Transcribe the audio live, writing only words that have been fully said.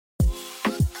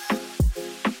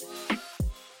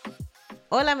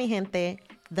Hola, mi gente.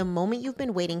 The moment you've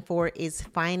been waiting for is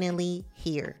finally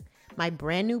here. My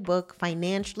brand new book,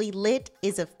 Financially Lit,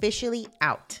 is officially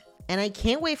out. And I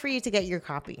can't wait for you to get your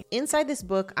copy. Inside this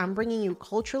book, I'm bringing you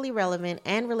culturally relevant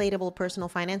and relatable personal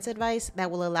finance advice that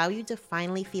will allow you to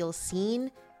finally feel seen,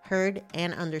 heard,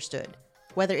 and understood.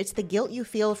 Whether it's the guilt you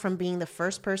feel from being the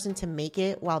first person to make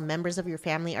it while members of your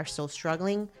family are still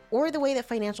struggling, or the way that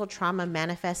financial trauma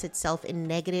manifests itself in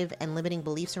negative and limiting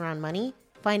beliefs around money,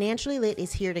 Financially Lit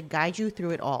is here to guide you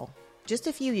through it all. Just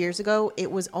a few years ago,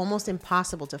 it was almost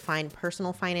impossible to find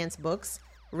personal finance books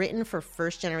written for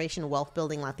first-generation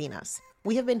wealth-building Latinas.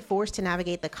 We have been forced to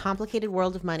navigate the complicated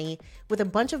world of money with a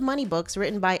bunch of money books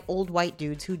written by old white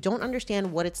dudes who don't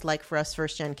understand what it's like for us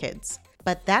first-gen kids.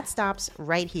 But that stops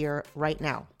right here, right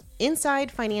now.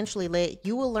 Inside Financially Lit,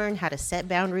 you will learn how to set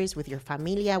boundaries with your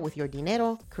familia, with your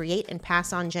dinero, create and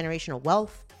pass on generational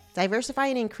wealth, diversify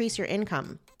and increase your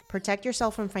income, protect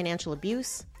yourself from financial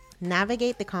abuse,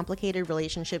 navigate the complicated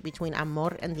relationship between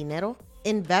amor and dinero,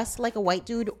 invest like a white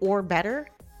dude or better,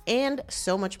 and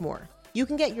so much more. You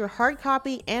can get your hard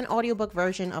copy and audiobook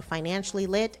version of Financially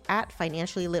Lit at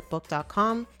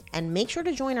financiallylitbook.com, and make sure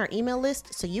to join our email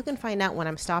list so you can find out when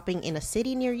I'm stopping in a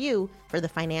city near you for the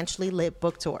Financially Lit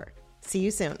book tour. See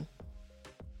you soon.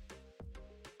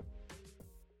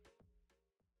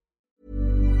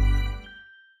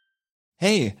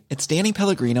 Hey, it's Danny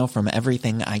Pellegrino from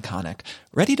Everything Iconic.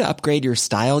 Ready to upgrade your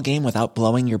style game without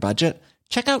blowing your budget?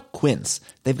 Check out Quince.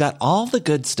 They've got all the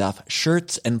good stuff,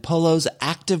 shirts and polos,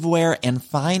 activewear, and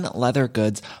fine leather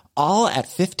goods, all at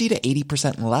 50 to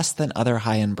 80% less than other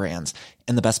high-end brands.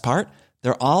 And the best part?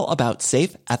 They're all about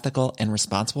safe, ethical, and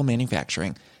responsible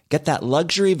manufacturing. Get that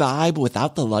luxury vibe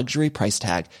without the luxury price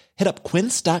tag. Hit up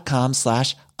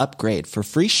quince.com/upgrade for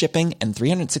free shipping and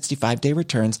 365-day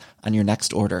returns on your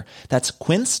next order. That's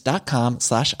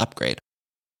quince.com/upgrade.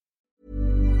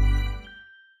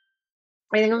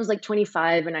 I think I was like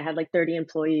 25 and I had like 30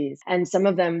 employees, and some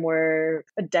of them were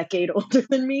a decade older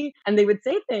than me. And they would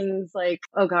say things like,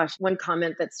 oh gosh, one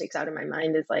comment that sticks out in my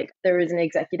mind is like, there was an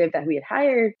executive that we had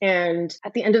hired, and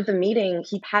at the end of the meeting,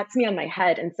 he pats me on my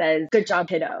head and says, good job,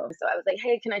 kiddo. So I was like,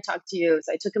 hey, can I talk to you?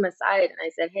 So I took him aside and I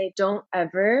said, hey, don't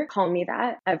ever call me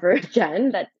that ever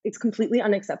again. That it's completely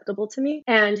unacceptable to me.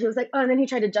 And he was like, oh, and then he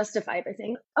tried to justify it by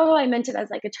saying, oh, I meant it as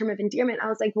like a term of endearment. I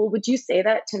was like, well, would you say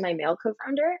that to my male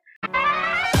co-founder?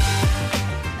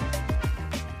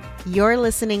 You're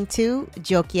listening to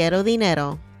Yo Quiero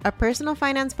Dinero, a personal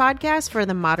finance podcast for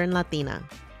the modern Latina.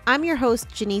 I'm your host,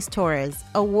 Janice Torres,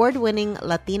 award-winning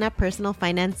Latina personal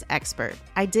finance expert.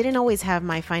 I didn't always have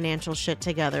my financial shit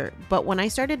together, but when I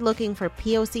started looking for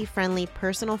POC-friendly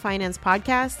personal finance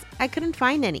podcasts, I couldn't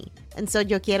find any. And so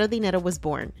Yo Quiero Dinero was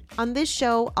born. On this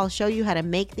show, I'll show you how to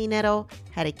make dinero,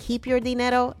 how to keep your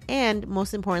dinero, and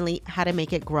most importantly, how to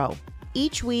make it grow.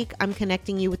 Each week, I'm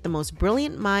connecting you with the most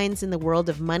brilliant minds in the world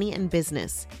of money and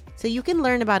business, so you can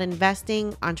learn about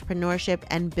investing, entrepreneurship,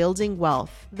 and building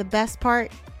wealth. The best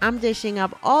part? I'm dishing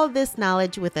up all this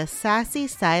knowledge with a sassy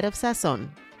side of sazon.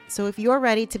 So if you're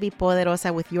ready to be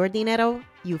poderosa with your dinero,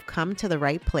 you've come to the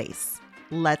right place.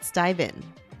 Let's dive in.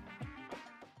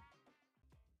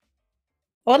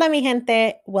 Hola, mi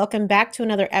gente. Welcome back to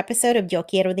another episode of Yo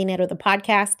Quiero Dinero, the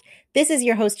podcast. This is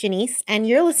your host, Janice, and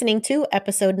you're listening to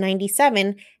episode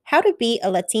 97, How to Be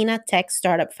a Latina Tech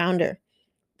Startup Founder.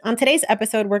 On today's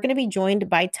episode, we're going to be joined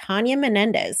by Tanya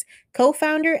Menendez,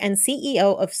 co-founder and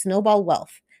CEO of Snowball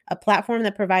Wealth, a platform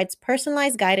that provides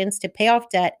personalized guidance to pay off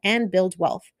debt and build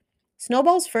wealth.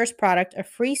 Snowball's first product, a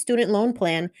free student loan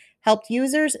plan, helped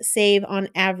users save on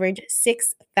average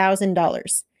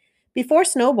 $6,000. Before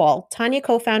Snowball, Tanya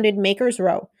co-founded Makers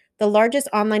Row, the largest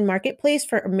online marketplace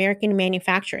for American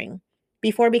manufacturing.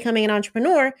 Before becoming an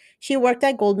entrepreneur, she worked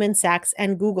at Goldman Sachs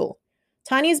and Google.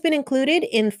 Tanya's been included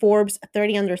in Forbes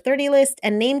 30 Under 30 list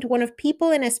and named one of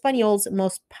People en Español's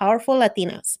most powerful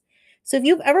Latinas. So if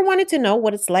you've ever wanted to know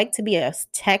what it's like to be a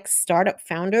tech startup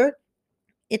founder,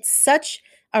 it's such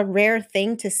a rare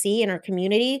thing to see in our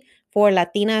community for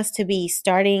Latinas to be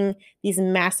starting these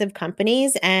massive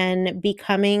companies and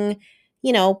becoming,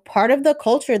 part of the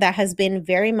culture that has been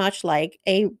very much like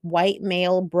a white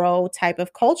male bro type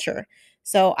of culture.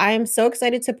 So I am so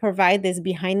excited to provide this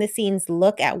behind the scenes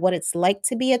look at what it's like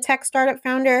to be a tech startup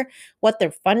founder, what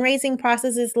their fundraising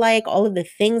process is like, all of the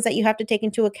things that you have to take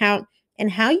into account,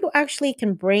 and how you actually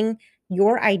can bring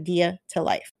your idea to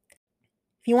life.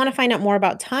 If you want to find out more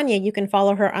about Tanya, you can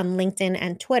follow her on LinkedIn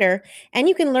and Twitter, and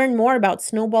you can learn more about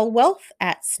Snowball Wealth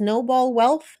at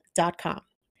snowballwealth.com.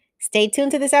 Stay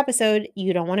tuned to this episode.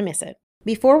 You don't want to miss it.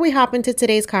 Before we hop into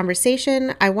today's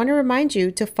conversation, I want to remind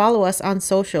you to follow us on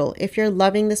social. If you're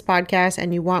loving this podcast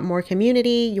and you want more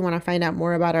community, you want to find out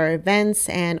more about our events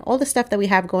and all the stuff that we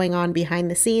have going on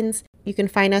behind the scenes, you can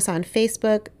find us on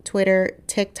Facebook, Twitter,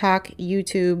 TikTok,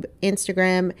 YouTube,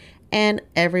 Instagram, and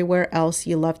everywhere else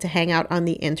you love to hang out on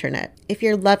the internet. If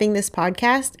you're loving this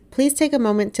podcast, please take a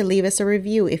moment to leave us a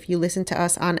review if you listen to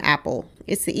us on Apple.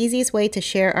 It's the easiest way to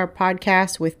share our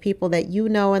podcast with people that you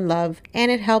know and love,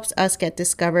 and it helps us get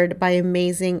discovered by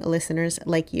amazing listeners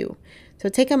like you. So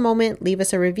take a moment, leave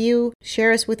us a review,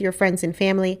 share us with your friends and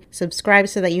family, subscribe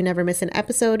so that you never miss an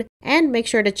episode, and make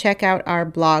sure to check out our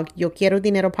blog,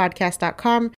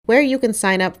 YoQuieroDineroPodcast.com, where you can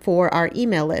sign up for our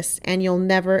email list and you'll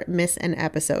never miss an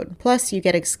episode. Plus, you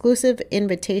get exclusive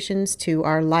invitations to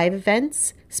our live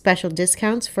events, special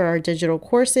discounts for our digital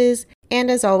courses, and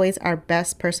as always, our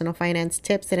best personal finance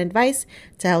tips and advice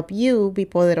to help you be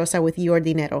poderosa with your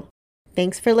dinero.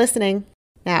 Thanks for listening.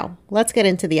 Now, let's get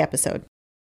into the episode.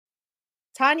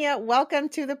 Tanya, welcome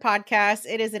to the podcast.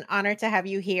 It is an honor to have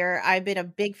you here. I've been a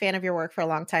big fan of your work for a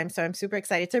long time, so I'm super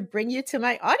excited to bring you to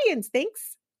my audience.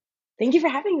 Thanks. Thank you for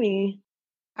having me.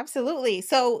 Absolutely.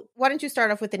 So why don't you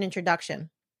start off with an introduction?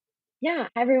 Yeah.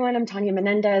 Hi, everyone. I'm Tanya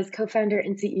Menendez, co-founder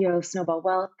and CEO of Snowball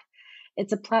Wealth.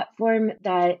 It's a platform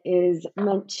that is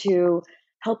meant to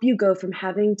help you go from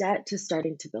having debt to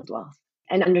starting to build wealth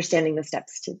and understanding the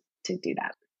steps to do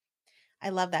that. I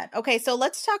love that. Okay, so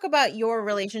let's talk about your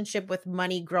relationship with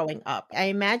money growing up. I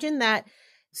imagine that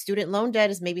student loan debt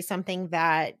is maybe something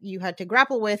that you had to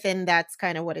grapple with, and that's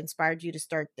kind of what inspired you to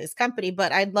start this company.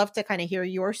 But I'd love to kind of hear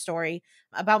your story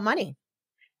about money.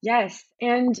 Yes.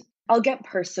 And I'll get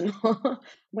personal.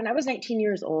 When I was 19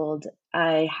 years old,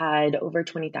 I had over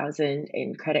 20,000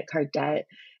 in credit card debt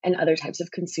and other types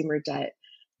of consumer debt.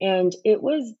 And it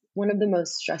was one of the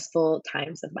most stressful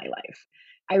times of my life.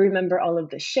 I remember all of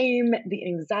the shame, the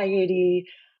anxiety,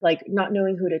 like not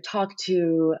knowing who to talk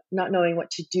to, not knowing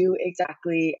what to do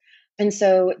exactly. And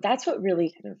so that's what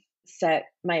really kind of set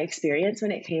my experience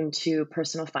when it came to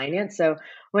personal finance. So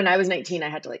when I was 19, I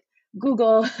had to like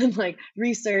Google and like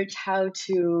research how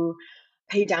to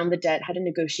pay down the debt, how to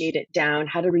negotiate it down,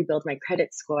 how to rebuild my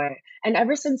credit score. And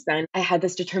ever since then, I had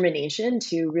this determination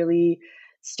to really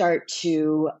start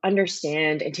to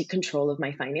understand and take control of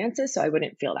my finances so I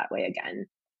wouldn't feel that way again.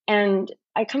 And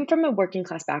I come from a working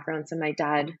class background. So my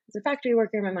dad was a factory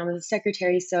worker, my mom was a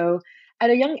secretary. So at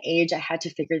a young age, I had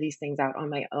to figure these things out on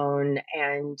my own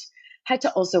and had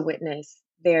to also witness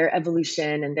their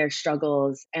evolution and their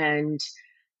struggles. And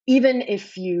even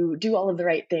if you do all of the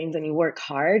right things and you work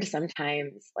hard,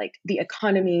 sometimes like the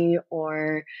economy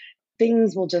or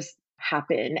things will just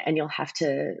happen and you'll have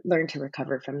to learn to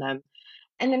recover from them.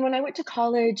 And then when I went to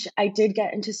college, I did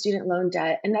get into student loan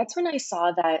debt. And that's when I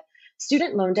saw that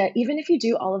student loan debt, even if you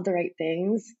do all of the right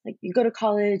things, like you go to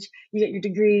college, you get your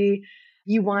degree,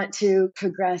 you want to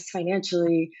progress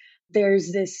financially,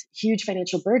 there's this huge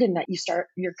financial burden that you start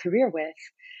your career with.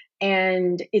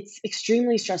 And it's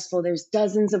extremely stressful. There's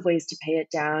dozens of ways to pay it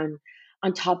down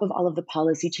on top of all of the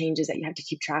policy changes that you have to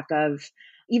keep track of.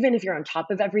 Even if you're on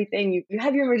top of everything, you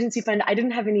have your emergency fund. I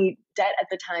didn't have any debt at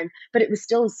the time, but it was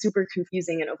still super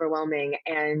confusing and overwhelming.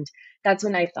 And that's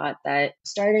when I thought that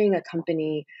starting a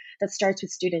company that starts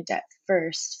with student debt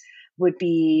first would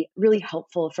be really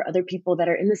helpful for other people that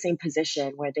are in the same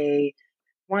position where they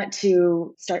want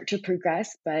to start to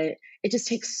progress, but it just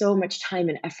takes so much time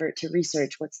and effort to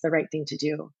research what's the right thing to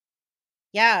do.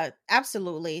 Yeah,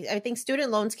 absolutely. I think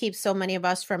student loans keep so many of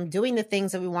us from doing the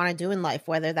things that we want to do in life,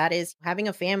 whether that is having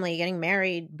a family, getting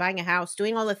married, buying a house,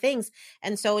 doing all the things.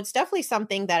 And so it's definitely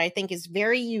something that I think is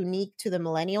very unique to the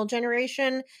millennial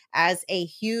generation as a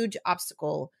huge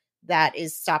obstacle that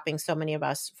is stopping so many of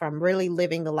us from really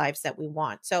living the lives that we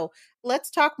want. So let's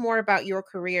talk more about your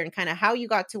career and kind of how you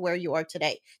got to where you are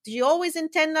today. Did you always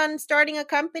intend on starting a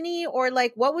company, or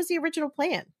like what was the original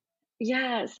plan?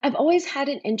 Yes, I've always had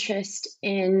an interest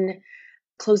in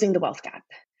closing the wealth gap.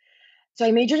 So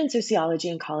I majored in sociology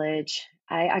in college.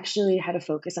 I actually had a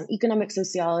focus on economic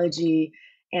sociology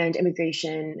and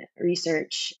immigration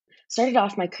research. Started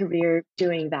off my career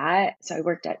doing that. So I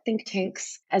worked at think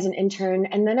tanks as an intern,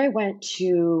 and then I went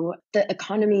to the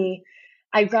economy.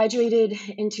 I graduated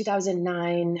in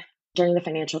 2009 during the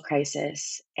financial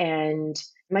crisis, and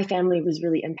my family was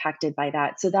really impacted by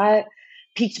that. So that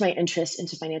piqued my interest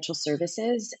into financial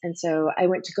services. And so I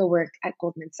went to go work at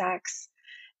Goldman Sachs.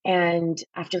 And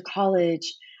after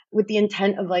college, with the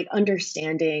intent of like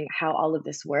understanding how all of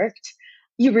this worked,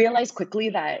 you realize quickly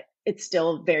that it's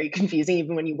still very confusing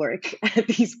even when you work at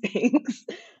these banks.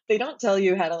 They don't tell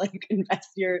you how to like invest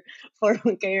your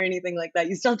 401k or anything like that.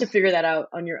 You still have to figure that out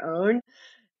on your own.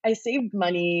 I saved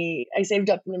money. I saved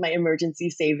up my emergency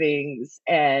savings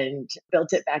and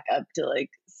built it back up to like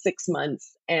 6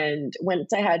 months. And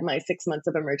once I had my 6 months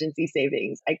of emergency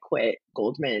savings, I quit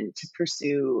Goldman to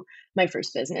pursue my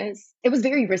first business. It was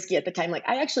very risky at the time. Like,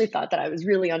 I actually thought that I was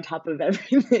really on top of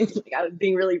everything. Like, I was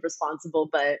being really responsible,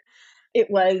 but it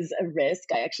was a risk.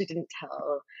 I actually didn't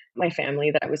tell my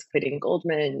family that I was quitting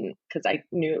Goldman because I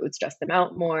knew it would stress them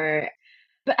out more.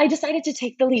 But I decided to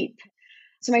take the leap.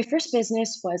 So my first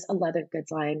business was a leather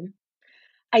goods line.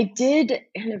 I did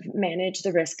kind of manage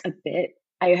the risk a bit.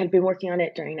 I had been working on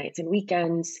it during nights and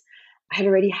weekends. I had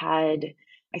already had,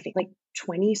 I think, like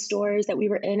 20 stores that we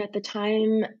were in at the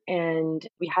time. And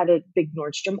we had a big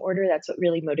Nordstrom order. That's what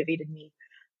really motivated me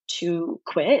to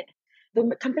quit.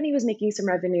 The company was making some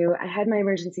revenue. I had my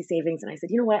emergency savings and I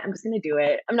said, you know what? I'm just going to do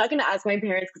it. I'm not going to ask my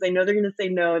parents because I know they're going to say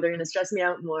no. They're going to stress me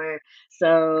out more.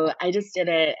 So I just did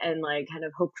it and like kind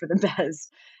of hope for the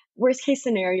best. Worst case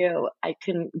scenario, I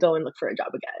can go and look for a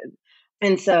job again.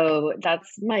 And so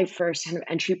that's my first kind of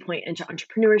entry point into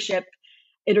entrepreneurship.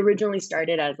 It originally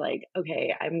started as like,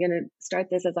 okay, I'm going to start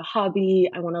this as a hobby.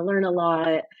 I want to learn a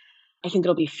lot. I think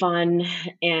it'll be fun.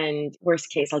 And worst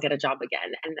case, I'll get a job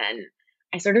again. And then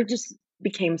I sort of just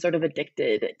became sort of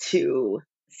addicted to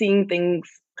seeing things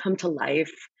come to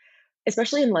life,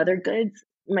 especially in leather goods.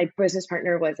 My business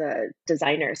partner was a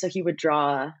designer, so he would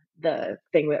draw the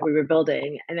thing that we were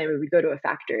building, and then we would go to a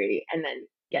factory and then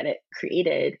get it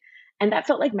created. And that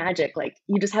felt like magic. Like,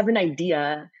 you just have an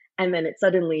idea and then it's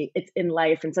in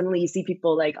life, and suddenly you see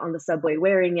people like on the subway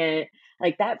wearing it.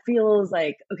 Like, that feels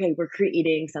like, okay, we're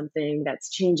creating something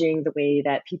that's changing the way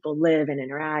that people live and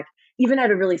interact. Even at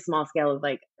a really small scale of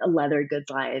like a leather goods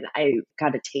line, I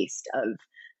got a taste of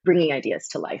bringing ideas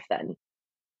to life then.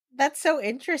 That's so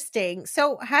interesting.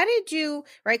 So, how did you,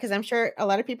 right? Because I'm sure a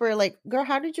lot of people are like, girl,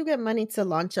 how did you get money to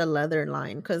launch a leather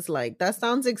line? Because, like, that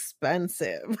sounds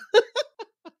expensive.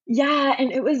 Yeah,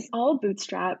 and it was all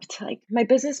bootstrapped. Like, my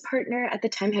business partner at the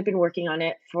time had been working on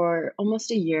it for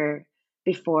almost a year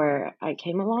before I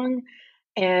came along.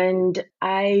 And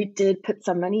I did put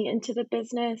some money into the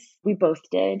business. We both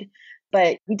did,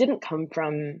 but we didn't come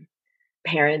from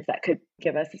parents that could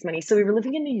give us this money. So we were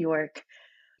living in New York.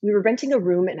 We were renting a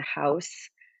room in a house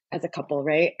as a couple,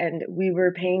 right? And we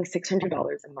were paying $600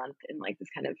 a month in like this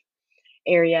kind of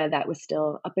area that was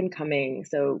still up and coming.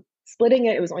 So splitting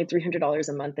it, it was only $300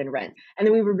 a month in rent. And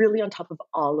then we were really on top of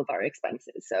all of our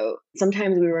expenses. So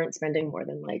sometimes we weren't spending more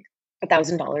than like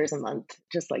 $1,000 a month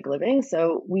just like living.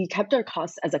 So we kept our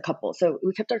costs as a couple. So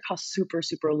we kept our costs super,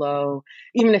 super low,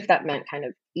 even if that meant kind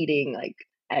of eating like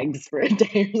eggs for a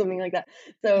day or something like that.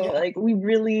 So Yeah. like we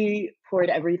really poured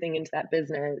everything into that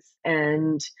business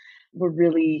and we're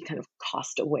really kind of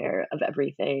cost aware of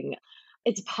everything.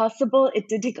 It's possible. It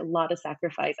did take a lot of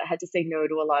sacrifice. I had to say no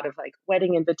to a lot of like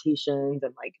wedding invitations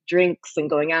and like drinks and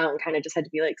going out, and kind of just had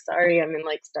to be like, sorry, I'm in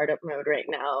like startup mode right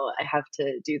now. I have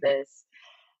to do this.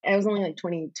 I was only like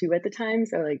 22 at the time.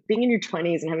 So like being in your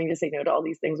 20s and having to say no to all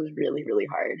these things was really, really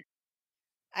hard.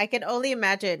 I can only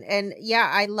imagine. And yeah,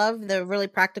 I love the really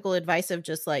practical advice of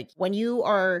just like when you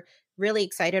are really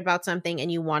excited about something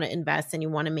and you want to invest and you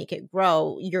want to make it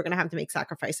grow, you're going to have to make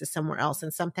sacrifices somewhere else.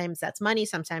 And sometimes that's money,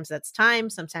 sometimes that's time,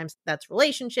 sometimes that's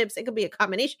relationships. It could be a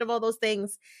combination of all those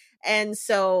things. And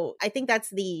so I think that's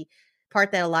the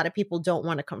part that a lot of people don't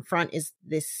want to confront is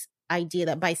this idea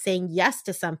that by saying yes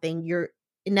to something, you're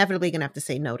inevitably going to have to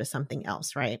say no to something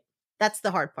else, right? That's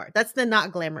the hard part. That's the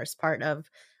not glamorous part of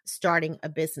starting a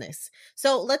business.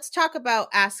 So let's talk about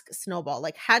Ask Snowball.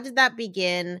 Like, how did that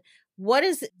begin? What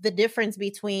is the difference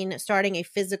between starting a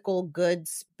physical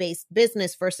goods based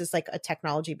business versus like a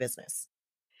technology business?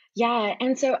 Yeah.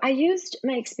 And so I used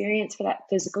my experience for that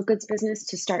physical goods business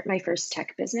to start my first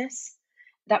tech business.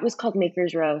 That was called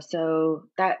Makers Row. So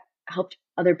that helped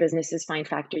other businesses find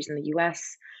factories in the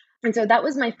US. And so that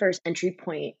was my first entry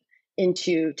point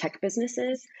into tech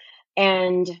businesses.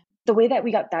 And the way that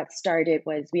we got that started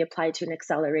was we applied to an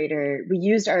accelerator. We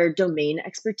used our domain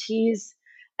expertise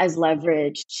as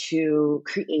leverage to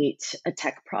create a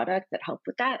tech product that helped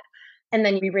with that. And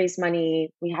then we raised money,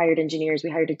 we hired engineers,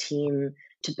 we hired a team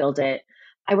to build it.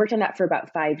 I worked on that for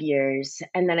about 5 years.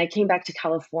 And then I came back to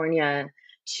California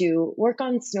to work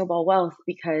on Snowball Wealth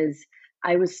because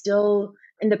I was still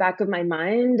in the back of my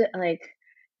mind, like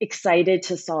excited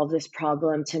to solve this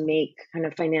problem to make kind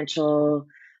of financial,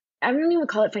 I don't even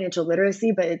call it financial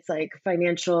literacy, but it's like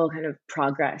financial kind of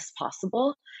progress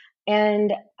possible.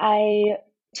 And I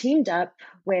teamed up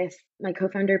with my co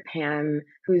founder, Pam,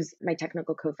 who's my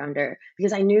technical co founder,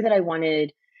 because I knew that I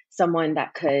wanted someone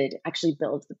that could actually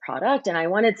build the product. And I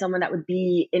wanted someone that would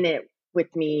be in it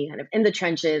with me kind of in the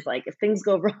trenches. Like if things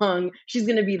go wrong, she's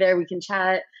going to be there. We can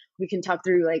chat. We can talk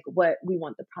through like what we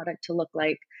want the product to look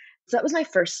like. So that was my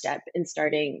first step in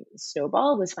starting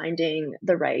Snowball, was finding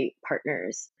the right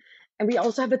partners. And we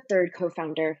also have a third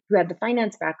co-founder who had the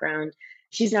finance background.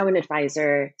 She's now an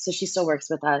advisor, so she still works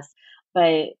with us.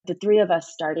 But the three of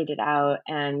us started it out,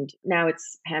 and now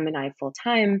it's Pam and I full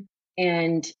time.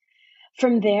 And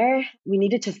from there, we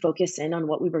needed to focus in on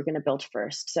what we were going to build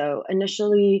first. So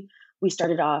initially, we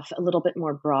started off a little bit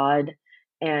more broad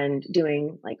and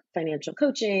doing like financial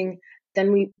coaching.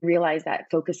 Then we realized that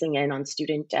focusing in on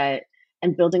student debt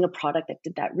and building a product that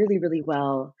did that really, really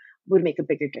well would make a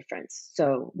bigger difference.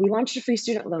 So we launched a free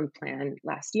student loan plan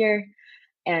last year.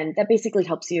 And that basically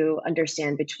helps you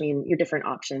understand between your different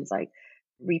options like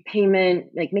repayment,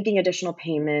 like making additional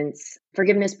payments,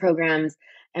 forgiveness programs,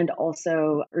 and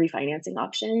also refinancing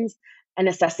options, and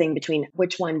assessing between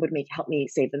which one would help me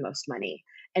save the most money.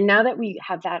 And now that we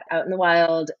have that out in the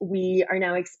wild, we are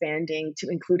now expanding to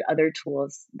include other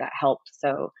tools that help.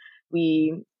 So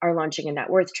we are launching a net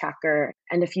worth tracker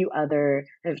and a few other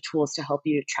kind of tools to help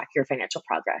you track your financial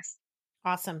progress.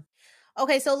 Awesome.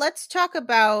 Okay, so let's talk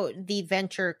about the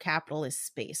venture capitalist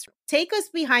space. Take us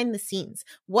behind the scenes.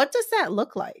 What does that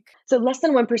look like? So less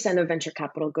than 1% of venture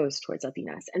capital goes towards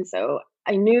Latinas. And so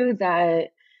I knew that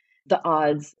the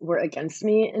odds were against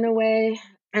me in a way.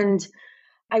 And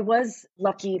I was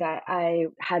lucky that I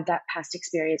had that past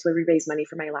experience where we raised money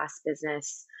for my last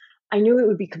business. I knew it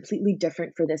would be completely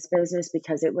different for this business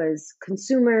because it was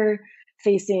consumer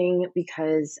facing,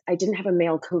 because I didn't have a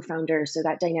male co-founder. So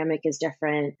that dynamic is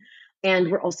different.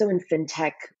 And we're also in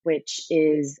fintech, which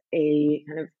is a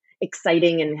kind of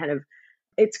exciting and kind of,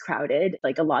 it's crowded.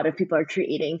 Like a lot of people are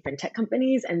creating fintech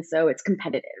companies. And so it's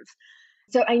competitive.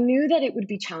 So I knew that it would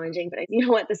be challenging, but you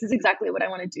know what? This is exactly what I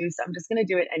want to do. So I'm just going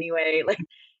to do it anyway. Like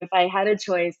if I had a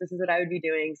choice, this is what I would be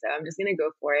doing. So I'm just going to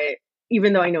go for it,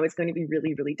 even though I know it's going to be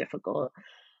really, really difficult.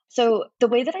 So the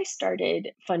way that I started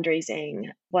fundraising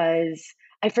was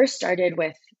I first started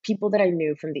with people that I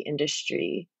knew from the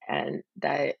industry and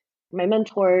that my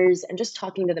mentors, and just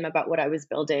talking to them about what I was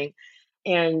building.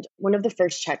 And one of the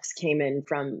first checks came in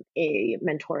from a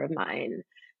mentor of mine.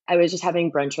 I was just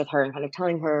having brunch with her and kind of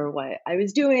telling her what I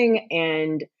was doing,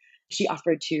 and she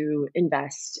offered to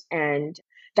invest, and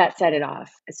that set it off.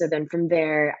 So then from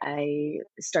there, I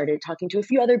started talking to a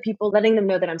few other people, letting them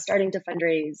know that I'm starting to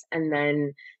fundraise, and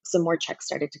then some more checks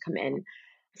started to come in.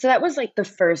 So that was like the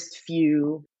first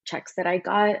few checks that I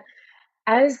got.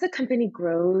 As the company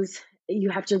grows, you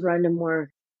have to run a more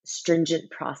stringent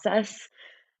process.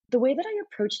 The way that I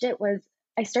approached it was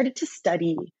I started to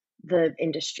study the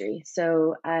industry.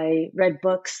 So I read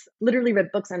books, literally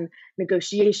read books on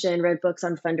negotiation, read books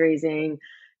on fundraising,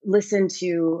 listened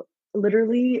to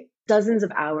literally dozens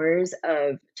of hours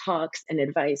of talks and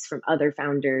advice from other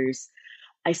founders.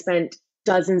 I spent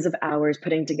dozens of hours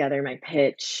putting together my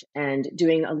pitch and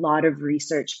doing a lot of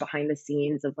research behind the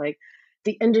scenes of like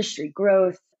the industry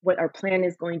growth, what our plan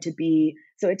is going to be.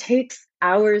 So it takes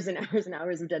hours and hours and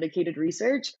hours of dedicated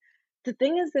research. The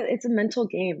thing is that it's a mental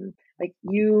game. Like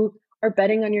you are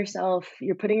betting on yourself,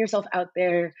 you're putting yourself out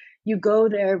there. You go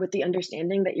there with the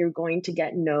understanding that you're going to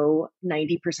get no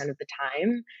 90% of the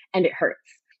time, and it hurts.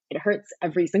 It hurts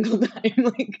every single time.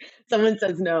 Like someone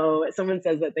says no, someone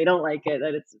says that they don't like it,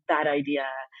 that it's a bad idea.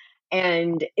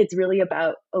 And it's really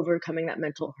about overcoming that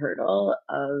mental hurdle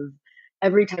of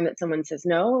every time that someone says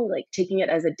no, like taking it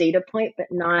as a data point, but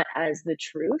not as the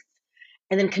truth.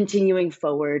 And then continuing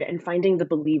forward and finding the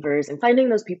believers and finding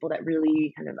those people that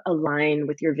really kind of align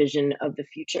with your vision of the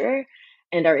future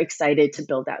and are excited to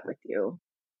build that with you.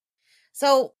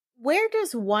 So, where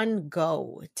does one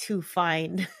go to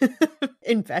find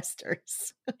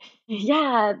investors?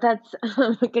 Yeah, that's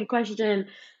a good question.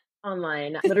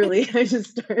 Online, literally, I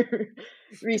just start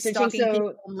researching. Stalking So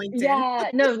people on LinkedIn. yeah,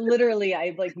 no, literally,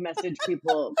 I like message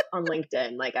people on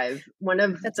LinkedIn. Like one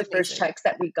of That's the first amazing. checks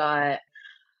that we got,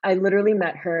 I literally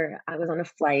met her. I was on a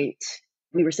flight.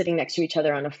 We were sitting next to each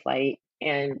other on a flight,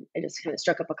 and I just kind of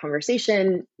struck up a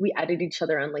conversation. We added each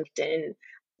other on LinkedIn.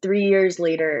 3 years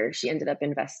later, she ended up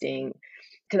investing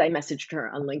because I messaged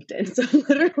her on LinkedIn. So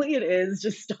literally, it is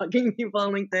just stalking people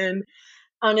on LinkedIn,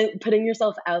 on it, putting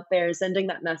yourself out there, sending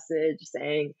that message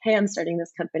saying, hey, I'm starting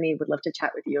this company, would love to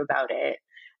chat with you about it.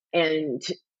 And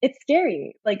it's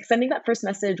scary. Like sending that first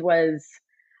message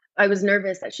I was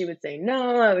nervous that she would say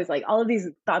no. I was like, all of these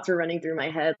thoughts were running through my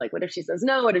head. Like, what if she says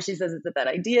no? What if she says it's a bad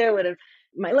idea? What if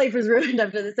my life is ruined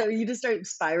after this? So you just start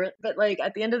spiraling. But like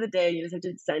at the end of the day, you just have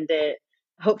to send it,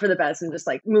 hope for the best and just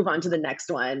like move on to the next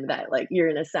one that like you're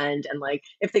gonna send. And like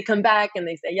if they come back and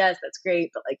they say yes, that's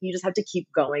great. But like you just have to keep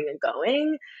going and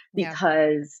going Yeah.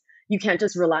 because you can't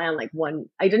just rely on like one.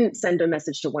 I didn't send a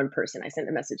message to one person. I sent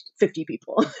a message to 50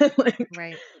 people. Like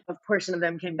Right. a portion of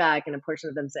them came back and a portion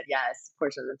of them said yes, a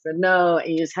portion of them said no.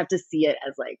 And you just have to see it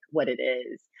as like what it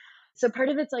is. So part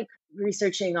of it's like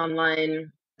researching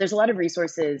online. There's a lot of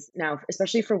resources now,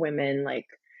 especially for women, like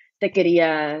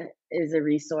Tequeria is a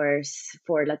resource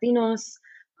for Latinos.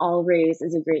 All Raise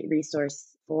is a great resource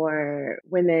for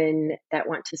women that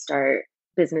want to start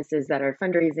businesses that are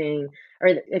fundraising, or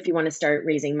if you want to start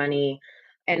raising money.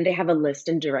 And they have a list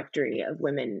and directory of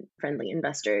women friendly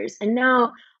investors. And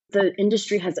now the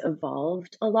industry has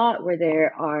evolved a lot where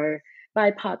there are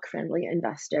BIPOC friendly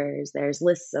investors, there's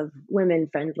lists of women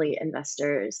friendly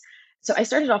investors. So I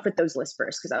started off with those lists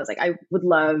first because I was like, I would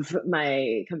love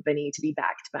my company to be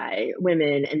backed by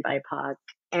women and BIPOC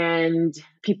and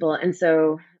people. And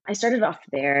so I started off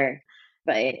there.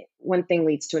 But one thing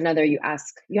leads to another. You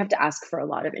have to ask for a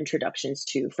lot of introductions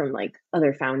too from like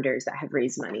other founders that have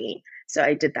raised money. So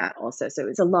I did that also. So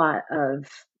it's a lot of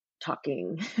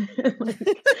talking, like,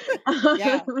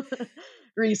 Yeah.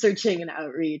 researching and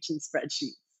outreach and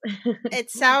spreadsheets. It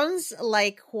sounds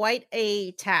like quite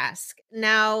a task.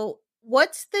 Now,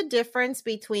 what's the difference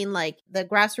between like the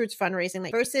grassroots fundraising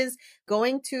like, versus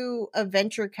going to a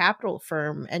venture capital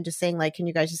firm and just saying like, can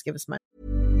you guys just give us money?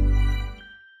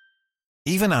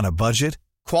 Even on a budget,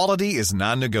 quality is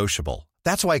non-negotiable.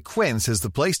 That's why Quince is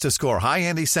the place to score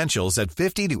high-end essentials at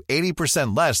 50 to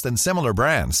 80% less than similar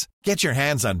brands. Get your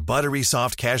hands on buttery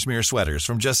soft cashmere sweaters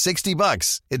from just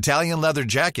 $60, Italian leather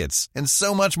jackets, and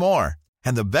so much more.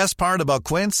 And the best part about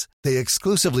Quince, they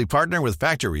exclusively partner with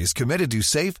factories committed to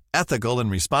safe, ethical,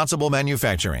 and responsible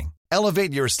manufacturing.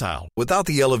 Elevate your style without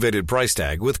the elevated price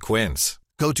tag with Quince.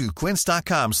 Go to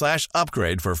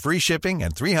quince.com/upgrade for free shipping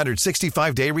and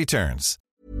 365-day returns.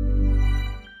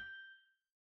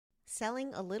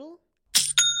 Selling a little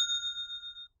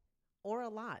or a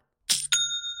lot?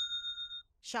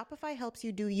 Shopify helps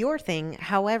you do your thing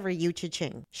however you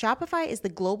cha-ching. Shopify is the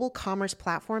global commerce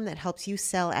platform that helps you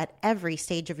sell at every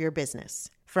stage of your business.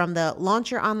 From the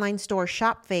launch your online store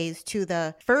shop phase to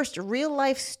the first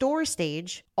real-life store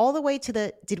stage, all the way to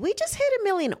the did we just hit 1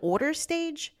 million orders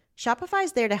stage? Shopify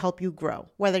is there to help you grow.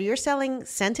 Whether you're selling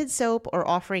scented soap or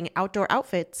offering outdoor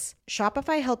outfits,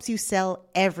 Shopify helps you sell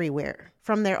everywhere.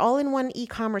 From their all-in-one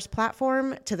e-commerce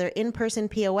platform to their in-person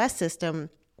POS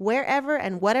system, wherever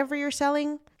and whatever you're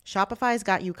selling, Shopify's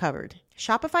got you covered.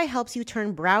 Shopify helps you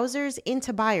turn browsers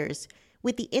into buyers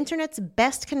with the internet's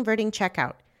best converting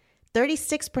checkout,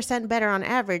 36% better on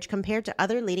average compared to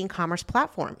other leading commerce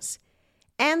platforms.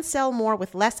 And sell more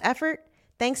with less effort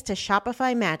thanks to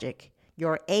Shopify Magic,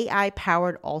 your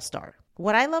AI-powered all-star.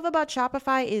 What I love about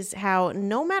Shopify is how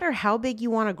no matter how big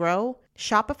you want to grow,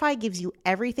 Shopify gives you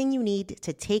everything you need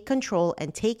to take control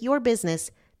and take your business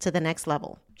to the next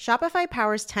level. Shopify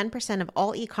powers 10% of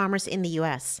all e-commerce in the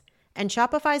US, and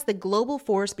Shopify is the global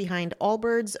force behind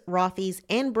Allbirds, Rothy's,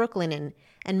 and Brooklinen,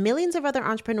 and millions of other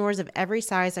entrepreneurs of every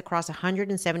size across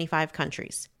 175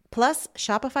 countries. Plus,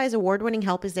 Shopify's award-winning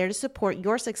help is there to support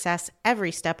your success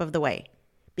every step of the way.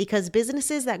 Because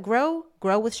businesses that grow,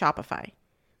 grow with Shopify.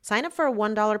 Sign up for a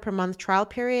 $1 per month trial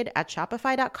period at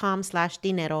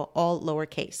shopify.com/dinero, all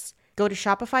lowercase. Go to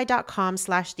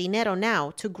shopify.com/dinero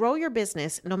now to grow your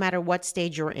business no matter what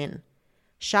stage you're in.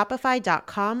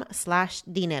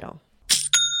 Shopify.com/dinero.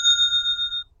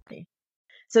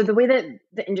 So the way that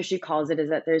the industry calls it is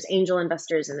that there's angel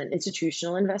investors and then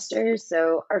institutional investors.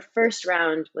 So our first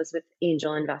round was with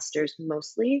angel investors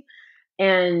mostly.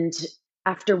 And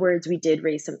afterwards, we did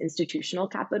raise some institutional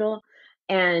capital.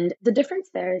 And the difference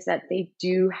there is that they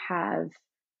do have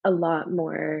a lot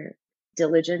more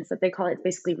diligence, that they call it. It's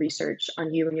basically research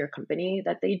on you and your company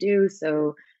that they do.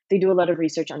 So they do a lot of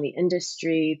research on the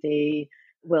industry. They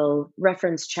will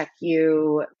reference check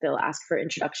you. They'll ask for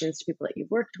introductions to people that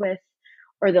you've worked with,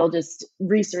 or they'll just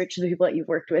research the people that you've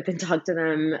worked with and talk to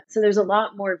them. So there's a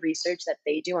lot more research that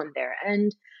they do on their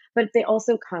end, but they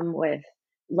also come with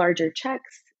larger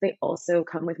checks. They also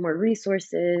come with more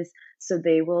resources. So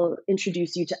they will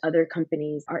introduce you to other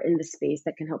companies that are in the space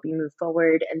that can help you move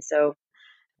forward. And so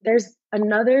there's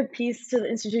another piece to the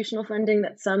institutional funding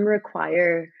that some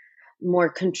require more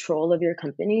control of your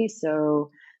company.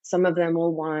 So some of them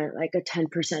will want like a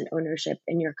 10% ownership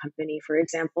in your company, for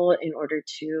example, in order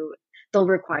to, they'll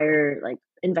require like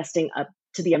investing up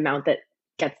to the amount that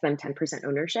gets them 10%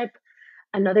 ownership.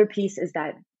 Another piece is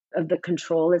that of the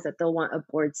control is that they'll want a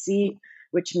board seat,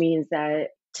 which means that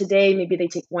today maybe they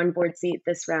take one board seat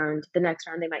this round, the next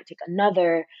round they might take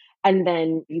another. And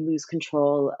then you lose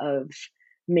control of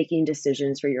making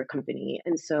decisions for your company.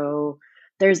 And so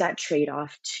there's that trade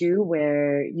off too,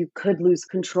 where you could lose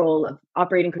control of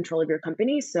operating control of your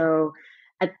company. So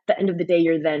at the end of the day,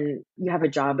 you have a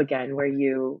job again where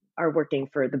you are working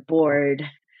for the board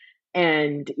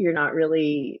and you're not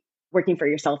really working for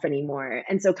yourself anymore.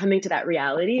 And so coming to that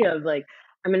reality of like,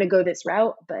 I'm going to go this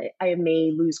route, but I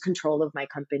may lose control of my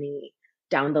company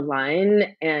down the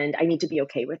line. And I need to be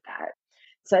okay with that.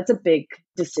 So that's a big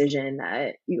decision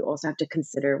that you also have to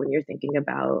consider when you're thinking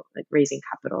about like raising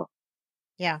capital.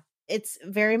 Yeah. It's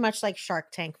very much like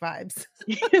Shark Tank vibes.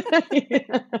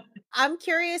 Yeah. I'm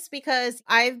curious because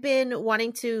I've been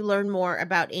wanting to learn more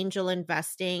about angel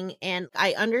investing, and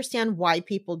I understand why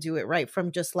people do it, right?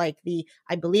 From just like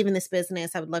I believe in this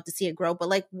business, I would love to see it grow. But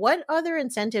like, what other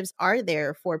incentives are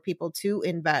there for people to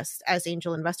invest as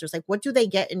angel investors? Like, what do they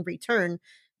get in return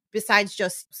besides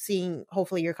just seeing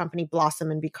hopefully your company blossom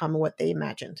and become what they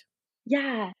imagined?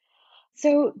 Yeah.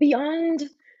 So beyond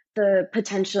the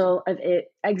potential of it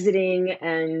exiting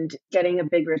and getting a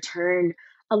big return,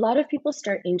 a lot of people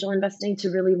start angel investing to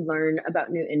really learn about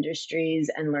new industries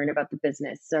and learn about the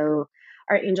business. So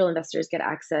our angel investors get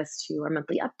access to our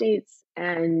monthly updates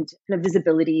and kind of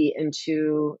visibility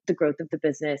into the growth of the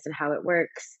business and how it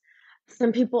works.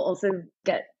 Some people also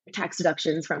get tax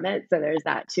deductions from it. So there's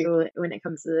that too when it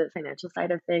comes to the financial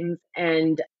side of things.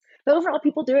 But overall,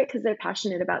 people do it because they're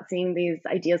passionate about seeing these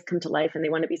ideas come to life and they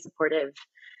want to be supportive.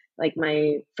 Like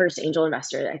my first angel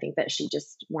investor, I think that she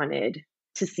just wanted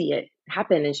to see it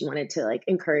happen and she wanted to like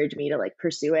encourage me to like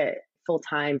pursue it full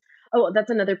time. Oh, that's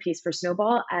another piece for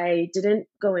Snowball. I didn't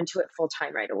go into it full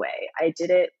time right away. I did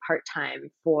it part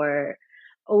time for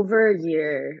over a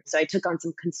year. So I took on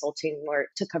some consulting work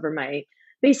to cover my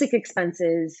basic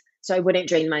expenses so I wouldn't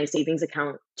drain my savings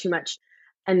account too much.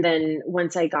 And then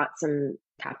once I got some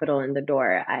capital in the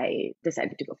door, I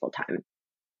decided to go full time.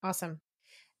 Awesome.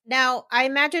 Now, I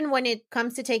imagine when it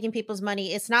comes to taking people's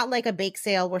money, it's not like a bake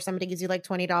sale where somebody gives you like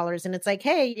 $20 and it's like,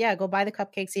 hey, yeah, go buy the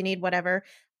cupcakes you need, whatever.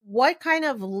 What kind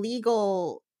of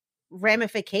legal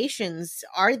ramifications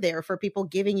are there for people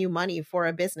giving you money for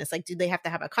a business? Like, do they have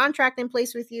to have a contract in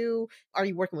place with you? Are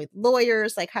you working with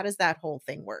lawyers? Like, how does that whole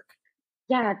thing work?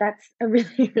 Yeah, that's a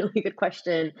really, really good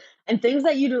question. And things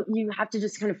that you have to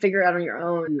just kind of figure out on your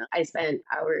own. I spent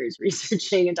hours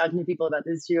researching and talking to people about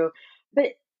this too.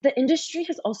 But the industry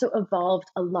has also evolved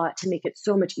a lot to make it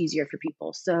so much easier for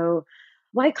people. So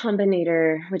Y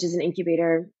Combinator, which is an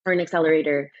incubator or an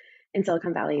accelerator in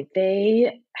Silicon Valley,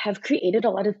 they have created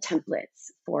a lot of templates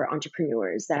for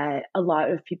entrepreneurs that a lot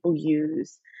of people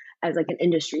use as like an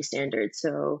industry standard.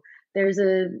 So there's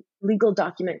a legal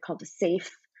document called the SAFE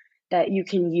that you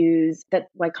can use that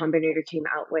Y Combinator came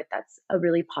out with. That's a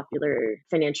really popular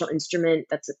financial instrument.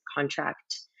 That's a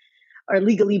contract or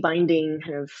legally binding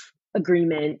kind of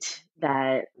agreement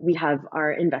that we have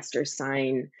our investors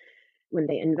sign when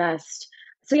they invest.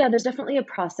 So yeah, there's definitely a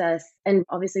process. And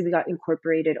obviously we got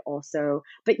incorporated also.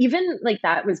 But even like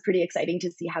that was pretty exciting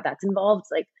to see how that's involved.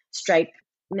 Like Stripe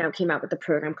now came out with a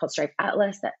program called Stripe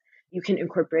Atlas that you can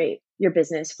incorporate your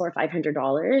business for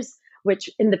 $500, which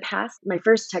in the past, my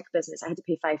first tech business, I had to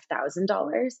pay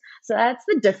 $5,000. So that's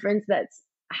the difference that's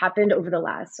happened over the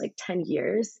last like 10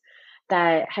 years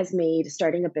that has made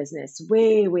starting a business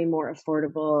way, way more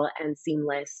affordable and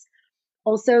seamless.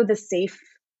 Also, the SAFE,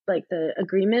 like the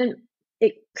agreement,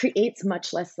 it creates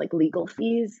much less like legal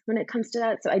fees when it comes to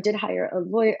that. So I did hire a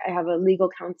lawyer. I have a legal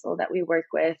counsel that we work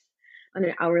with on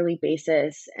an hourly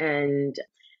basis, and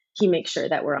he makes sure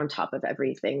that we're on top of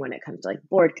everything when it comes to like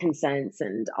board consents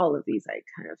and all of these like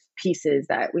kind of pieces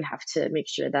that we have to make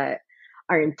sure that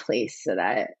are in place so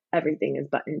that everything is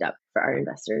buttoned up for our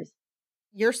investors.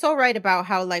 You're so right about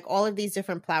how like all of these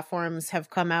different platforms have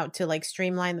come out to like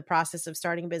streamline the process of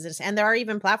starting a business. And there are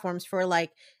even platforms for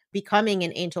like becoming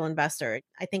an angel investor.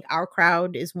 I think Our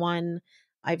Crowd is one.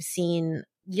 I've seen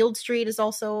Yield Street is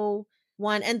also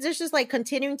one. And there's just like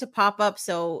continuing to pop up.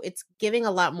 So it's giving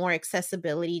a lot more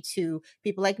accessibility to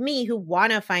people like me who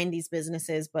want to find these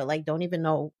businesses, but like don't even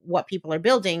know what people are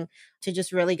building, to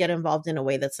just really get involved in a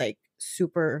way that's like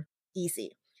super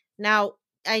easy. Now,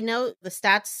 I know the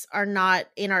stats are not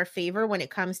in our favor when it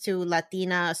comes to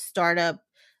Latina startup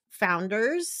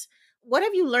founders. What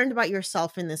have you learned about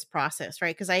yourself in this process,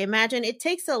 right? Because I imagine it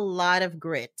takes a lot of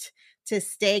grit to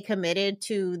stay committed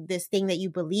to this thing that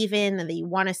you believe in and that you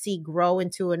want to see grow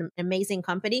into an amazing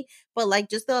company. But like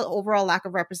just the overall lack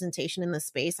of representation in the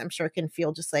space, I'm sure can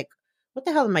feel just like, what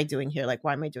the hell am I doing here? Like,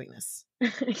 why am I doing this?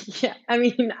 Yeah, I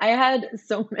mean, I had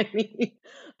so many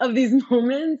of these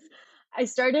moments. I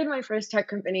started my first tech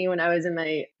company when I was in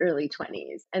my early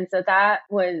 20s. And so that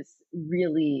was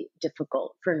really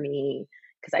difficult for me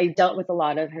because I dealt with a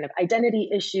lot of kind of identity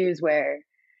issues where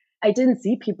I didn't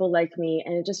see people like me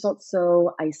and it just felt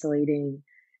so isolating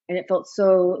and it felt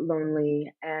so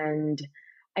lonely and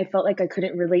I felt like I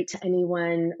couldn't relate to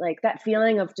anyone. Like that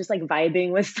feeling of just like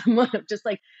vibing with someone, of just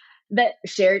like that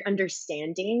shared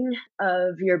understanding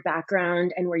of your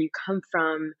background and where you come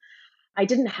from. I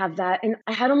didn't have that. And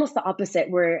I had almost the opposite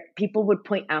where people would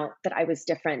point out that I was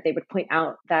different. They would point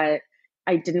out that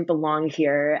I didn't belong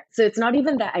here. So it's not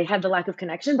even that I had the lack of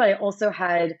connection, but I also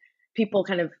had people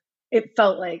kind of, it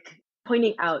felt like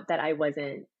pointing out that I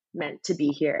wasn't meant to be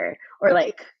here, or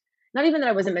like, not even that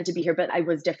I wasn't meant to be here, but I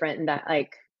was different and that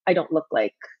like I don't look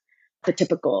like the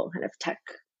typical kind of tech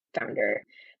founder.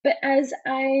 But as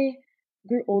I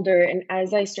grew older and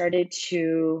as I started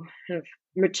to kind of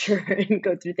mature and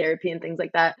go through therapy and things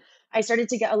like that, I started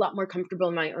to get a lot more comfortable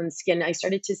in my own skin. I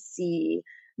started to see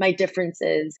my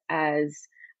differences as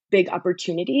big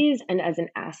opportunities and as an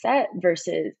asset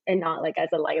versus, and not like as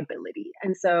a liability.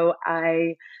 And so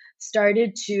I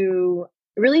started to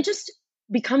really just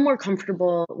become more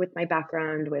comfortable with my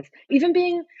background, with even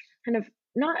being kind of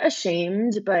not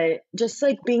ashamed, but just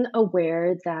like being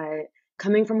aware that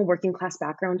coming from a working class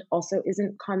background also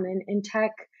isn't common in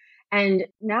tech. And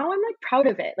now I'm like proud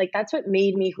of it. Like that's what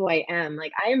made me who I am.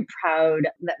 Like I am proud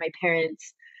that my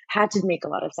parents had to make a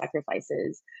lot of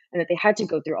sacrifices and that they had to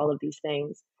go through all of these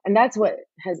things. And that's what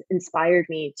has inspired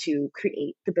me to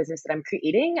create the business that I'm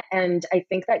creating. And I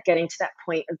think that getting to that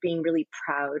point of being really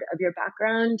proud of your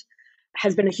background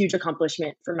has been a huge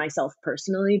accomplishment for myself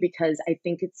personally, because I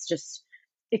think it's just,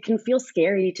 it can feel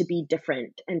scary to be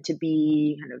different and to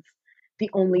be kind of the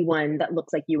only one that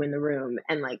looks like you in the room,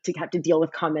 and like to have to deal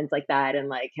with comments like that, and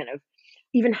like kind of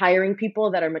even hiring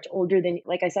people that are much older than,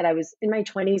 like I said, I was in my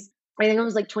 20s. I think I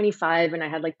was like 25 and I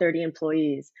had like 30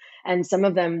 employees, and some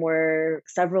of them were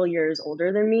several years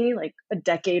older than me, like a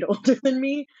decade older than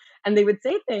me. And they would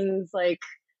say things like,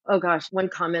 oh gosh, one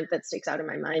comment that sticks out in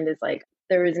my mind is like,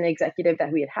 there was an executive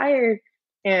that we had hired,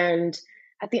 and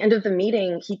at the end of the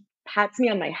meeting, he pats me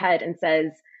on my head and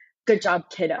says, "Good job,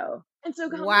 kiddo." And so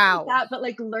comments like Wow. that, but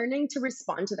like learning to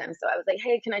respond to them. So I was like,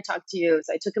 "Hey, can I talk to you?"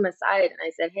 So I took him aside and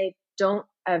I said, "Hey, don't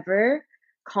ever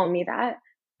call me that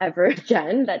ever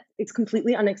again. That it's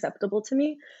completely unacceptable to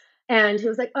me." And he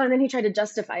was like, "Oh," and then he tried to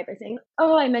justify it by saying,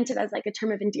 "Oh, I meant it as like a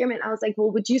term of endearment." I was like,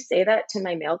 "Well, would you say that to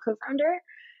my male co-founder,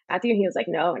 Matthew?" And he was like,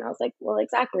 "No." And I was like, "Well,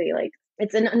 exactly. Like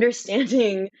it's an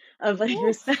understanding of like Oof.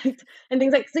 respect and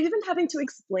things like, so even having to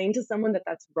explain to someone that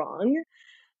that's wrong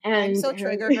I'm and so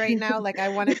triggered right now. Like, I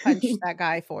want to punch that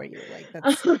guy for you. Like,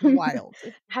 that's um, wild.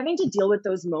 having to deal with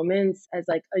those moments as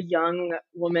like a young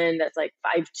woman that's like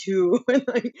 5'2", and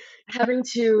like having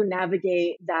to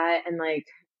navigate that, and like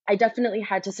I definitely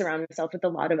had to surround myself with a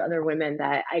lot of other women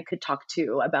that I could talk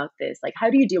to about this. Like, how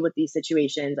do you deal with these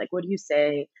situations? Like, what do you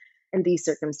say in these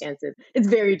circumstances? It's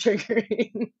very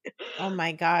triggering. Oh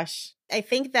my gosh. I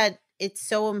think that it's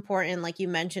so important, like you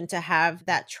mentioned, to have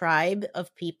that tribe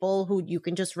of people who you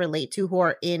can just relate to who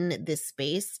are in this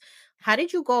space. How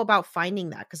did you go about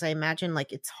finding that? Because I imagine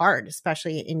like it's hard,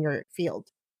 especially in your field.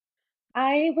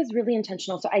 I was really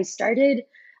intentional. So I started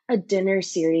a dinner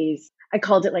series. I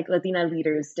called it like Latina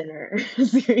Leaders Dinner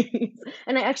series.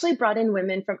 And I actually brought in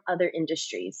women from other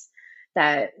industries,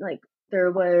 that like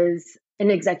there was an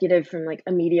executive from like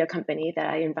a media company that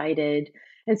I invited.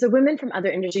 And so women from other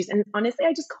industries. And honestly,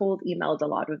 I just cold emailed a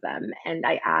lot of them. And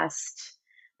I asked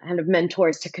kind of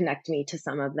mentors to connect me to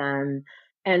some of them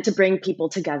and to bring people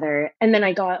together. And then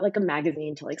I got like a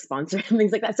magazine to like sponsor and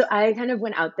things like that. So I kind of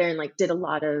went out there and like did a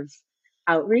lot of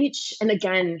outreach. And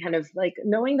again, kind of like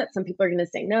knowing that some people are going to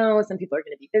say no, some people are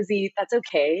going to be busy. That's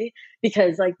okay,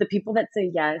 because like the people that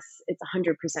say yes, it's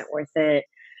 100% worth it.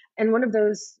 And one of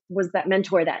those was that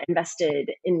mentor that invested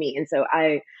in me. And so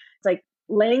it's like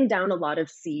laying down a lot of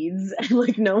seeds and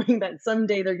like knowing that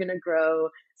someday they're going to grow.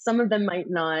 Some of them might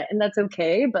not, and that's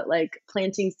okay. But like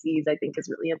planting seeds, I think, is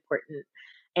really important,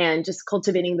 and just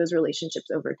cultivating those relationships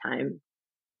over time.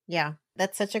 Yeah,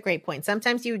 that's such a great point.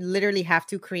 Sometimes you literally have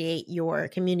to create your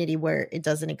community where it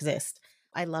doesn't exist.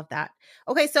 I love that.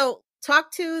 Okay, so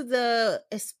talk to the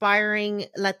aspiring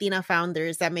Latina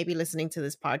founders that may be listening to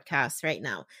this podcast right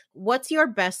now. What's your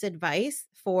best advice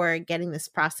for getting this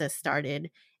process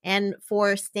started and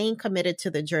for staying committed to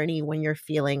the journey when you're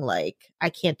feeling like, I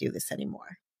can't do this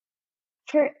anymore?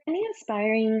 For any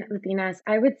aspiring Latinas,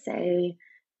 I would say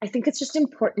I think it's just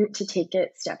important to take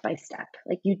it step by step.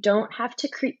 Like, you don't have to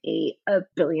create a $1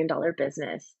 billion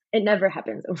business, it never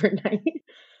happens overnight.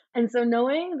 And so,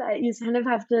 knowing that you kind of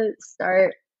have to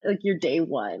start like your day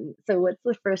one. So what's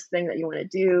the first thing that you want to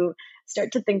do?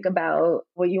 Start to think about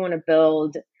what you want to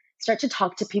build. Start to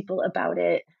talk to people about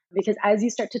it, because as you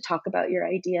start to talk about your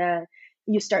idea,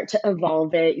 you start to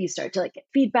evolve it. You start to like get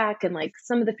feedback, and like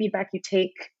some of the feedback you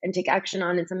take and take action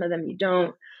on, and some of them you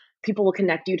don't. People will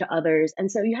connect you to others.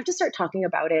 And so you have to start talking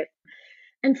about it.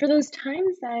 And for those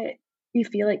times that you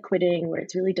feel like quitting, where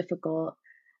it's really difficult,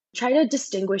 try to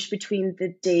distinguish between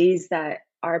the days that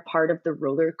are part of the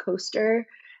roller coaster,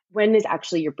 when is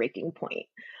actually your breaking point.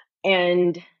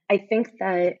 And I think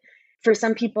that for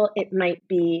some people, it might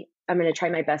be, I'm going to try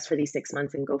my best for these 6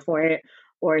 months and go for it.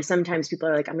 Or sometimes people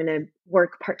are like, I'm going to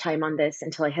work part-time on this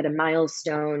until I hit a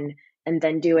milestone and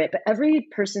then do it. But every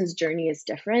person's journey is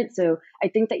different. So I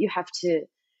think that you have to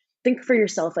think for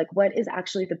yourself, like, what is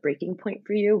actually the breaking point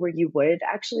for you where you would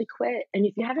actually quit? And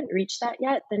if you haven't reached that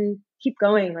yet, then keep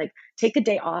going. Like, take a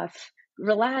day off,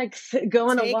 relax,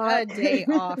 go on a Take walk. a day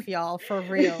off, y'all, for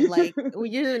real. Like,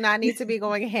 you do not need to be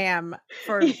going ham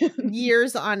for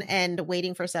years on end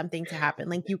waiting for something to happen.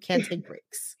 Like, you can take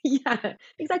breaks. Yeah,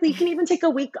 exactly. You can even take a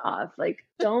week off. Like,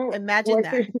 don't Imagine work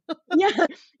that. yeah,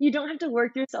 you don't have to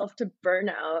work yourself to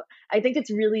burnout. I think it's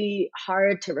really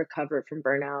hard to recover from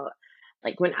burnout.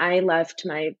 Like when I left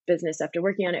my business after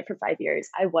working on it for 5 years,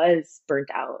 I was burnt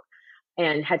out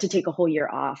and had to take a whole year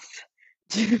off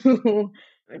to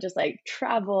just like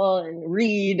travel and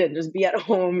read and just be at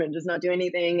home and just not do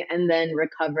anything and then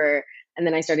recover. And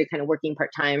then I started kind of working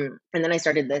part time. And then I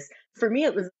started this. For me,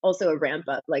 it was also a ramp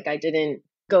up. Like I didn't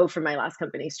go from my last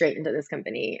company straight into this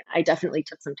company. I definitely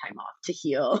took some time off to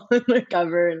heal and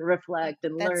recover and reflect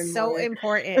and That's learn so more.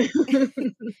 important.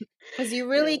 Because you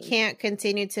really Yeah. can't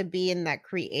continue to be in that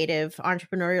creative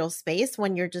entrepreneurial space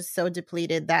when you're just so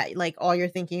depleted that like all you're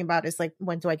thinking about is like,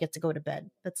 when do I get to go to bed?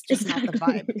 That's just not the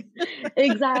vibe.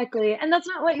 Exactly. And that's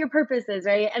not what your purpose is,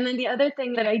 right? And then the other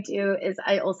thing that I do is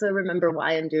I also remember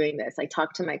why I'm doing this. I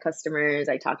talk to my customers,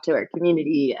 I talk to our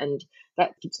community, and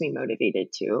that keeps me motivated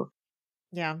too.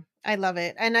 Yeah, I love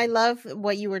it. And I love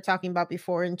what you were talking about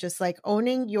before and just like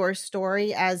owning your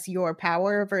story as your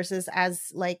power versus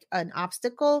as like an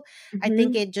obstacle. I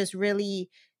think Mhm. it just really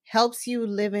helps you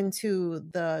live into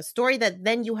the story that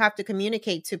then you have to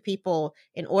communicate to people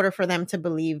in order for them to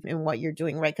believe in what you're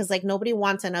doing, right? Because like nobody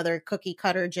wants another cookie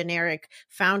cutter generic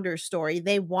founder story.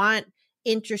 They want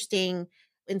interesting,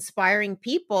 inspiring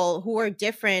people who are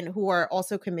different, who are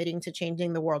also committing to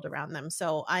changing the world around them.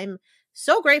 So I'm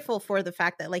so grateful for the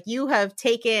fact that like you have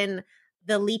taken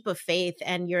the leap of faith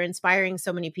and you're inspiring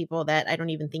so many people that I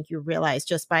don't even think you realize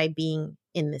just by being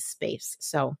in this space.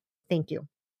 So thank you.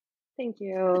 Thank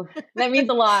you. That means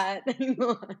a lot. That means a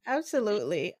lot.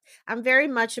 Absolutely. I'm very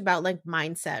much about like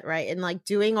mindset, right? And like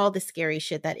doing all the scary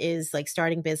shit that is like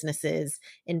starting businesses,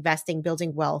 investing,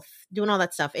 building wealth, doing all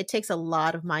that stuff. It takes a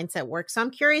lot of mindset work. So I'm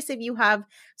curious if you have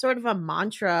sort of a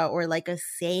mantra or like a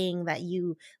saying that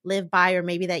you live by, or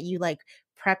maybe that you like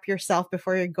prep yourself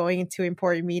before you're going into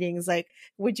important meetings. Like,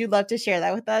 would you love to share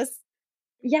that with us?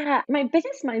 Yeah, my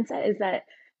biggest mindset is that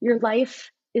your life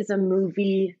is a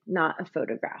movie, not a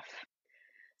photograph.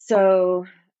 So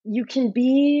you can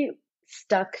be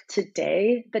stuck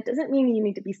today. That doesn't mean you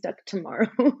need to be stuck tomorrow.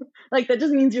 Like, that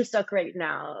just means you're stuck right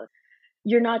now.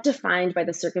 You're not defined by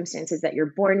the circumstances that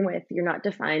you're born with. You're not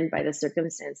defined by the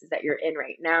circumstances that you're in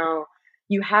right now.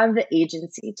 You have the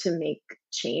agency to make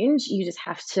change. You just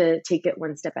have to take it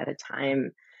one step at a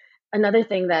time. Another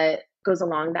thing that goes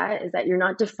along that is that you're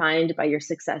not defined by your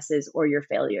successes or your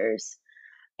failures.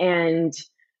 And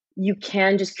you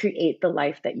can just create the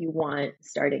life that you want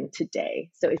starting today.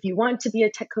 So if you want to be a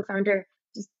tech co-founder,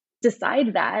 just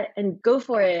decide that and go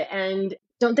for it. And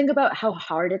don't think about how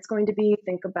hard it's going to be.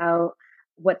 Think about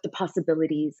what the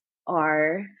possibilities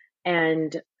are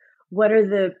and what are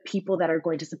the people that are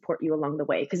going to support you along the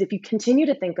way. Because if you continue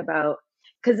to think about,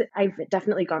 because I've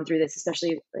definitely gone through this,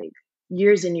 especially like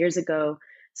years and years ago,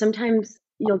 sometimes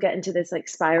you'll get into this like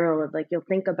spiral of like, you'll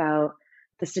think about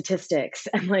the statistics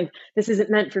and like, this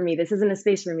isn't meant for me. This isn't a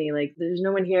space for me. Like, there's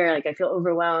no one here. Like, I feel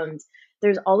overwhelmed.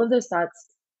 There's all of those thoughts.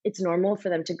 It's normal for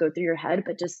them to go through your head,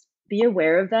 but just be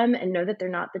aware of them and know that they're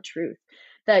not the truth,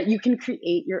 that you can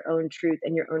create your own truth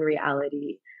and your own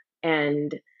reality.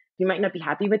 And you might not be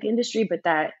happy with the industry, but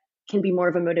that can be more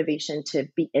of a motivation to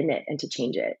be in it and to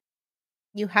change it.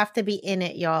 You have to be in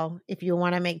it, y'all, if you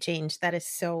want to make change. That is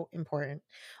so important.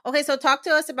 Okay, so talk to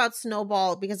us about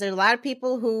Snowball, because there are a lot of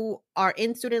people who are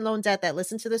in student loan debt that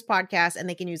listen to this podcast and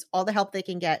they can use all the help they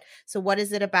can get. So what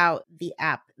is it about the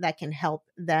app that can help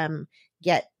them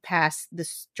get past the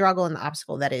struggle and the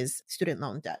obstacle that is student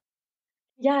loan debt?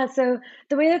 Yeah, so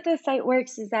the way that the site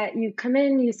works is that you come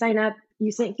in, you sign up,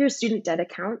 you sync your student debt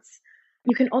accounts.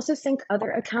 You can also sync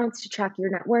other accounts to track your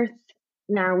net worth.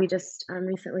 Now we just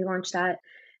recently launched that.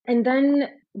 And then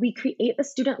we create a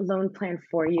student loan plan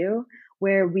for you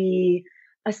where we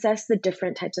assess the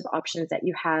different types of options that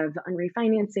you have on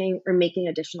refinancing or making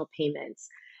additional payments.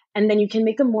 And then you can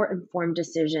make a more informed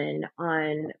decision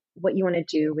on what you want to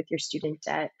do with your student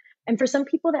debt. And for some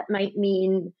people, that might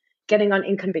mean getting on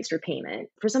income-based repayment.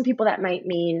 For some people, that might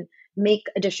mean make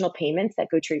additional payments that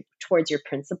go towards your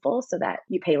principal so that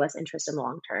you pay less interest in the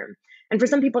long term. And for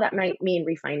some people, that might mean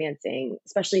refinancing,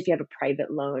 especially if you have a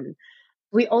private loan.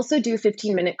 We also do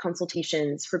 15-minute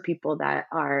consultations for people that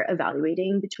are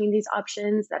evaluating between these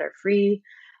options that are free.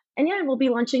 And yeah, we'll be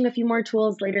launching a few more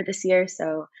tools later this year.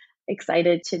 So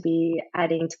excited to be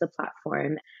adding to the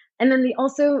platform. And then the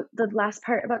last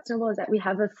part about Snowball is that we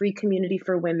have a free community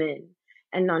for women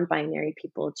and non-binary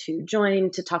people to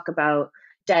join, to talk about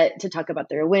debt, to talk about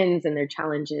their wins and their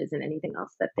challenges and anything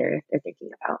else that they're thinking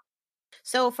about.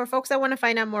 So for folks that want to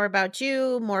find out more about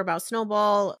you, more about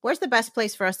Snowball, where's the best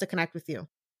place for us to connect with you?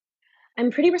 I'm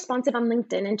pretty responsive on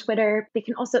LinkedIn and Twitter. They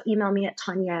can also email me at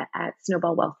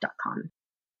Tanya@snowballwealth.com.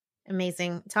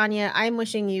 Amazing. Tanya, I'm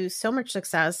wishing you so much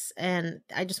success. And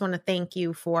I just want to thank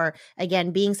you for,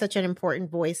 again, being such an important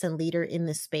voice and leader in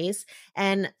this space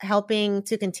and helping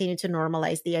to continue to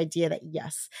normalize the idea that,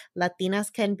 yes,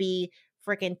 Latinas can be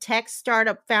freaking tech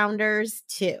startup founders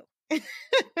too.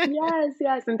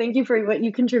 Yes. And thank you for what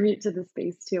you contribute to the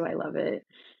space too. I love it.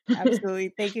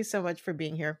 Absolutely. Thank you so much for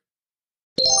being here.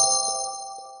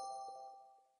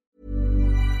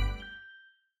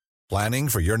 Planning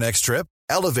for your next trip?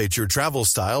 Elevate your travel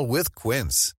style with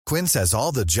Quince. Quince has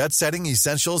all the jet-setting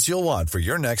essentials you'll want for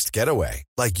your next getaway,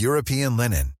 like European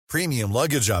linen, premium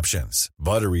luggage options,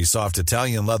 buttery soft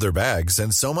Italian leather bags,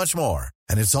 and so much more.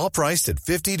 And it's all priced at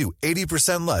 50 to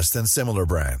 80% less than similar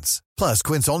brands. Plus,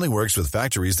 Quince only works with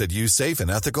factories that use safe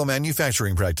and ethical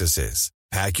manufacturing practices.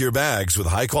 Pack your bags with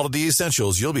high-quality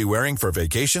essentials you'll be wearing for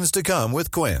vacations to come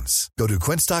with Quince. Go to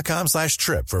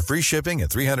quince.com/trip for free shipping and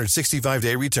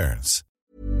 365-day returns.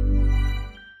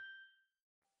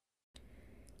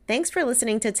 Thanks for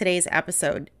listening to today's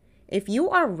episode. If you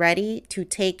are ready to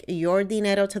take your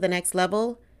dinero to the next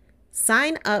level,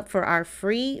 sign up for our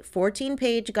free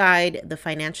 14-page guide, The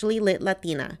Financially Lit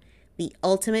Latina, the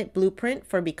ultimate blueprint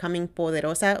for becoming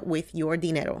poderosa with your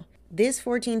dinero. This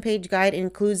 14-page guide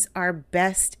includes our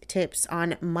best tips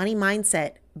on money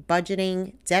mindset,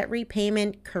 budgeting, debt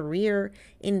repayment, career,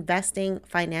 investing,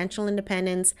 financial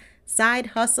independence, side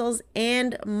hustles,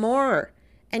 and more.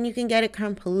 And you can get it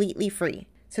completely free.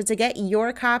 So to get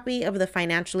your copy of The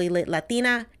Financially Lit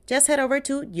Latina, just head over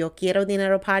to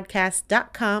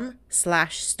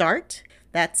YoQuieroDineroPodcast.com/start.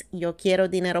 That's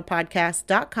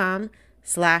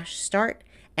YoQuieroDineroPodcast.com/start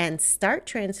and start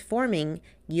transforming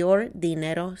your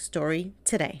dinero story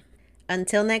today.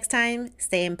 Until next time,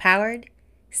 stay empowered,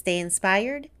 stay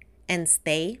inspired, and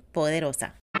stay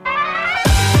poderosa.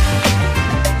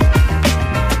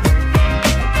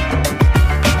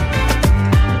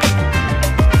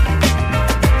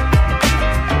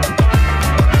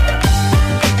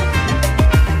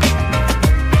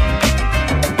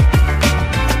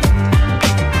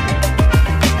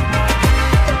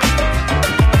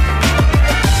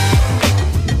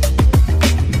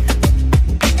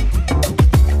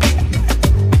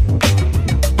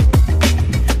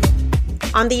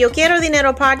 On the Yo Quiero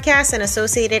Dinero podcast and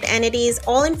associated entities,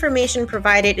 all information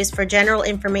provided is for general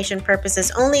information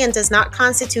purposes only and does not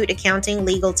constitute accounting,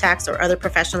 legal, tax, or other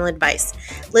professional advice.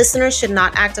 Listeners should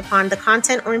not act upon the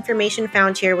content or information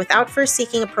found here without first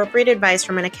seeking appropriate advice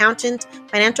from an accountant,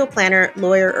 financial planner,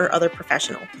 lawyer, or other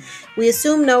professional. We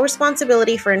assume no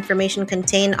responsibility for information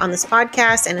contained on this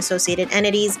podcast and associated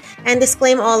entities and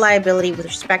disclaim all liability with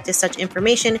respect to such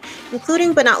information,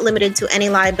 including but not limited to any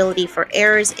liability for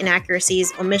errors,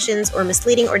 inaccuracies, omissions, or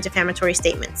misleading or defamatory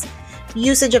statements.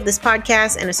 Usage of this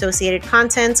podcast and associated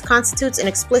content constitutes an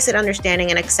explicit understanding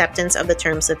and acceptance of the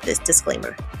terms of this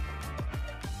disclaimer.